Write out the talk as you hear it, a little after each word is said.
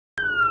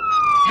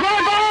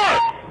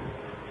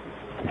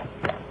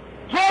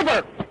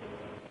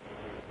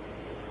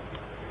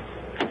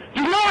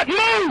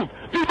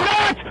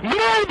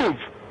move!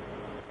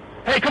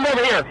 Hey, come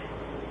over here.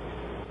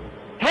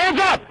 Hands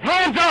up!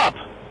 Hands up!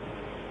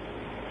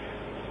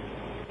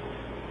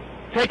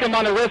 Take him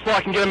on the wrist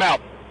lock and get him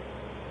out.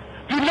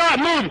 Do not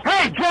move!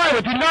 Hey,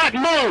 driver, do not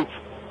move!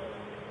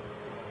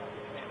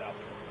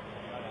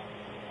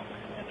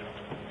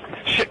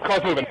 Shit,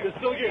 car's moving.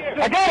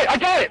 I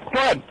got it! Go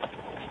ahead.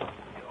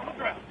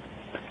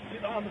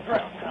 Get on the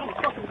ground.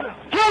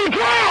 Get on the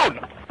ground!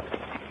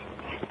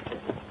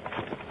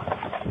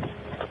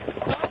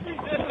 Stop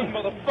resisting,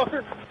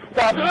 motherfucker!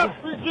 Stop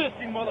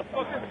resisting,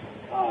 motherfucker!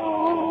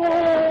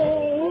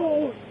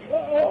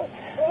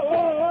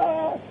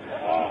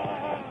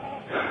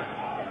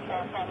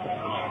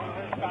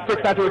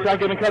 692, we're trying to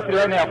get him in custody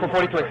right now,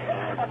 443.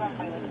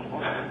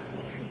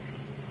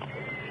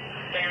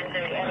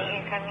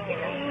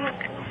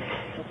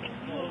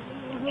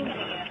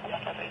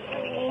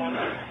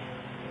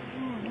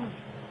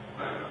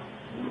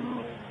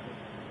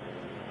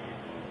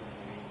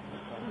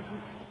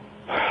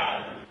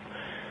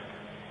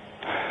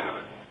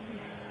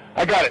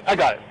 I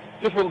got it.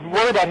 Just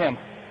worry about him.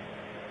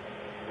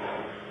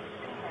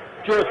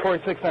 George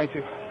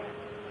 4692.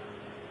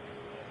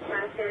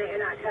 You're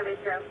not coming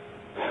through.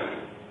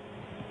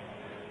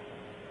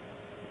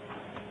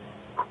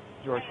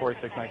 George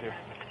 4692.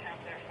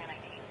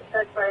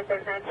 George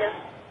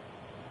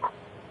 4692.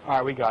 All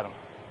right, we got him.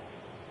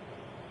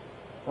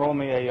 Roll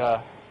me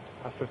a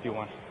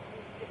 51.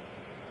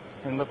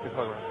 And lift the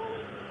cover.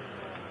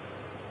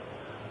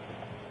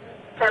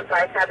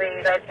 10-5, copy.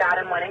 You guys got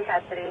him. One in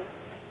custody.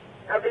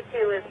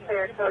 OB2 is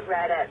clear, code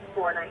red at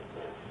 419.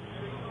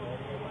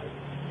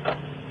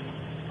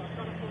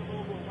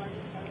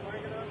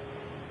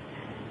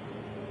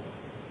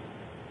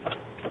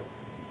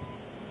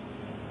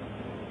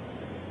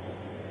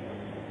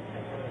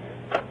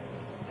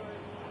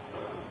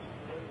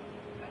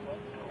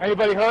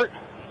 Anybody hurt?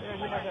 Yeah, you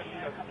might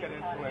have to get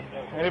into it.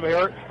 Anybody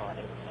hurt?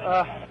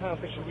 I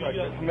don't think she's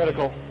like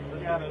medical.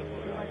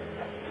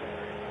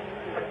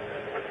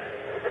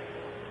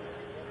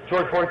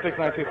 George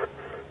 4692.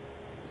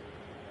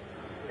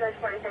 George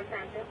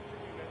 4692.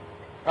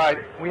 All right,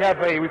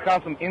 we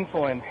found some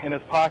insulin in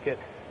his pocket.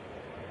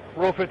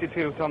 Roll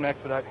 52, tell him to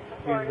expedite.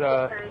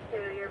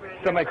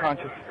 He's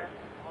semi-conscious.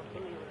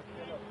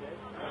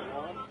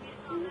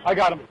 I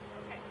got him.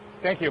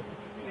 Thank you.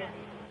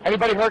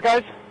 Anybody hurt,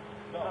 guys?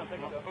 No, I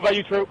think so. What about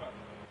you, Troop?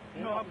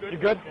 No, I'm good. You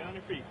good? Stay on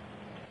your feet.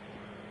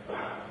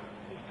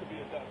 This could be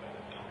a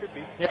diabetic. Could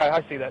be. Yeah,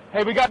 I see that.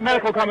 Hey, we got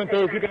medical coming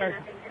through. If you can.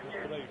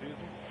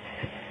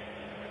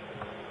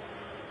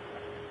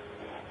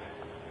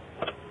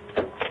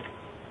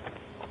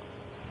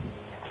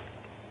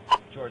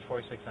 George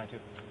 4692.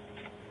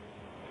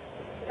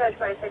 George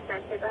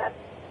 4692, go ahead.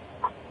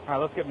 All right,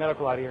 let's get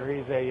medical out of here.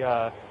 He's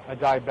a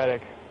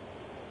diabetic.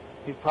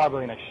 He's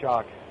probably in a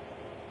shock.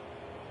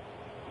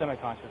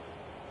 Semi-conscious.